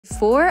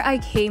Before I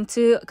came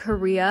to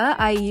Korea,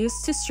 I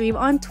used to stream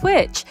on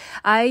Twitch.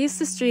 I used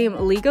to stream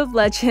League of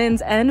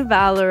Legends and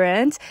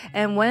Valorant.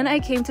 And when I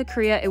came to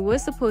Korea, it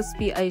was supposed to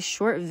be a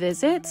short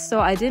visit, so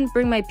I didn't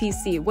bring my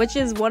PC, which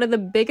is one of the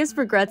biggest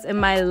regrets in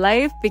my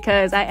life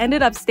because I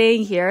ended up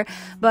staying here.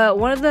 But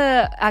one of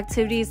the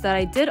activities that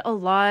I did a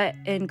lot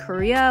in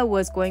Korea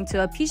was going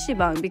to a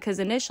PC방 because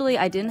initially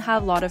I didn't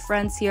have a lot of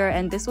friends here,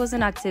 and this was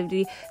an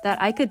activity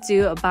that I could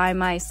do by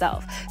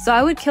myself. So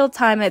I would kill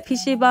time at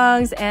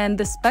PCbangs, and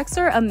the specs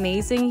are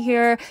amazing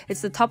here.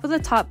 It's the top of the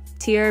top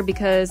tier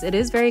because it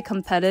is very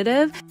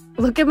competitive.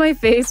 Look at my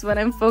face when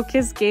I'm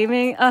focused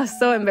gaming.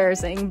 So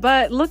embarrassing.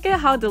 But look at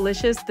how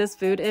delicious this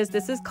food is.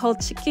 This is called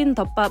chicken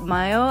덮밥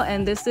mayo,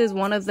 and this is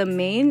one of the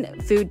main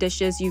food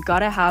dishes you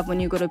gotta have when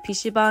you go to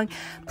PC방,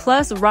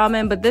 plus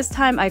ramen. But this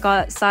time I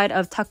got side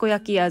of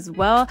takoyaki as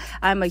well.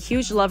 I'm a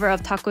huge lover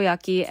of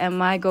takoyaki, and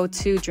my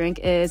go-to drink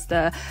is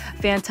the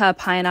Fanta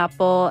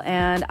pineapple,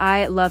 and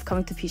I love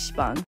coming to PC방.